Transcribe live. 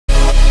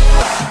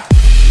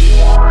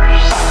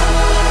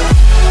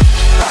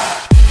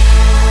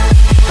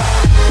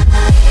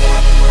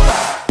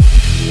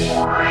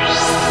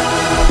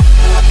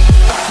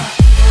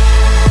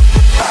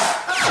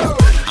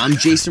I'm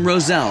Jason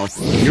Rosell,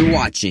 and you're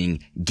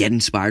watching Get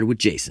Inspired with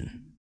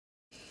Jason.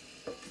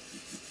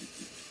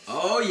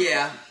 Oh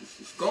yeah,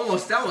 ¿Cómo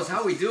estamos?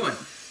 How we doing?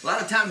 A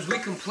lot of times we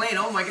complain,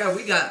 oh my God,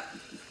 we got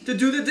to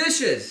do the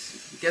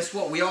dishes. Guess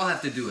what? We all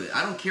have to do it.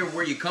 I don't care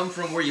where you come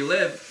from, where you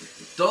live.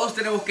 Todos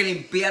tenemos que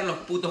limpiar los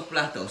putos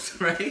platos,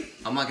 right?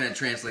 I'm not gonna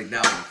translate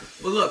that one.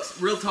 But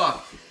look, real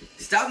talk.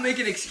 Stop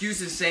making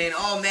excuses saying,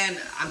 oh man,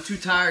 I'm too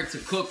tired to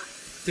cook,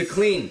 to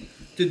clean,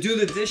 to do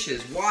the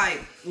dishes. Why?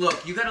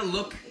 Look, you gotta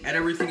look at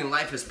everything in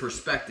life as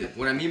perspective.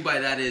 What I mean by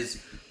that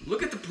is,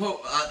 look at the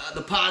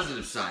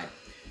positive side.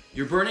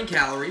 You're burning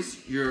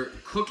calories, you're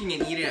cooking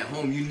and eating at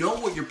home, you know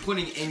what you're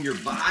putting in your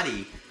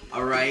body,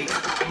 all right?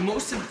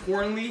 Most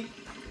importantly,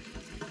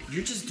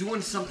 you're just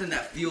doing something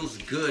that feels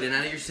good. And I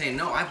know you're saying,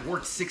 no, I've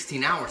worked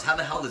 16 hours. How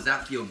the hell does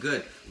that feel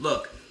good?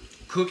 Look,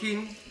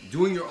 cooking,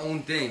 doing your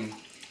own thing,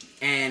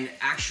 and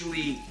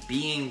actually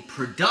being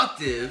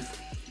productive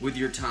with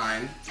your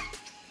time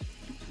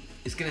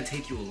is gonna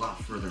take you a lot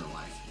further in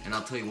life. And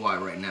I'll tell you why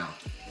right now.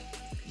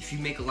 If you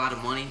make a lot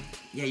of money,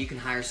 yeah, you can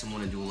hire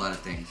someone to do a lot of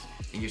things.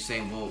 And you're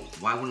saying, well,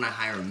 why wouldn't I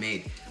hire a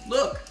maid?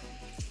 Look,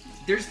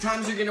 there's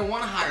times you're gonna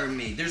wanna hire a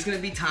maid. There's gonna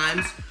be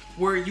times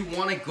where you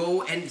wanna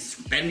go and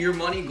spend your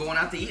money going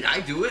out to eat. I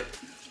do it.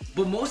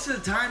 But most of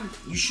the time,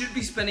 you should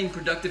be spending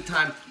productive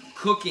time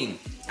cooking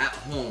at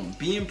home,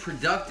 being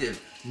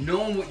productive,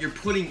 knowing what you're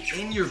putting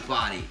in your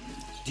body.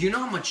 Do you know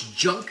how much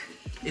junk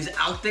is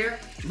out there?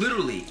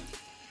 Literally.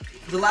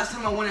 The last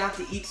time I went out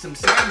to eat some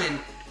salmon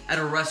at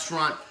a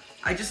restaurant,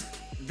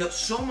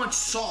 so much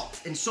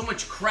salt and so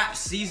much crap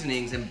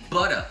seasonings and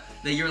butter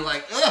that you're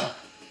like, ugh.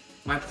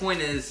 My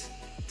point is,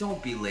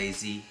 don't be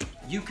lazy.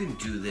 You can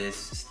do this.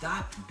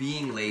 Stop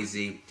being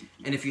lazy.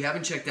 And if you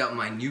haven't checked out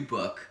my new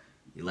book,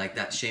 you like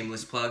that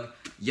shameless plug?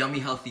 Yummy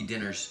Healthy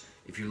Dinners.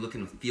 If you're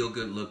looking to feel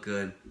good, look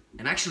good,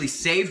 and actually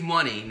save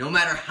money, no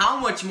matter how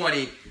much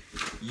money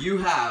you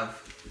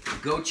have,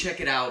 go check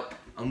it out.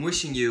 I'm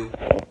wishing you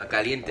a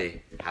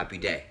caliente, happy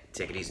day.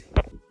 Take it easy.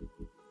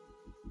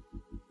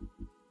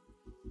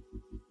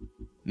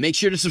 Make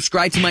sure to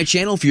subscribe to my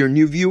channel if you're a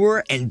new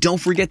viewer, and don't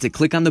forget to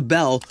click on the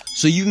bell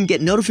so you can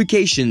get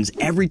notifications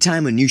every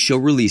time a new show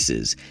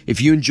releases.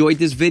 If you enjoyed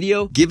this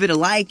video, give it a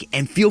like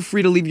and feel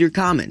free to leave your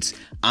comments.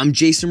 I'm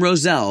Jason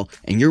Rosell,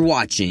 and you're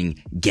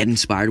watching Get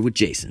Inspired with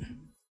Jason.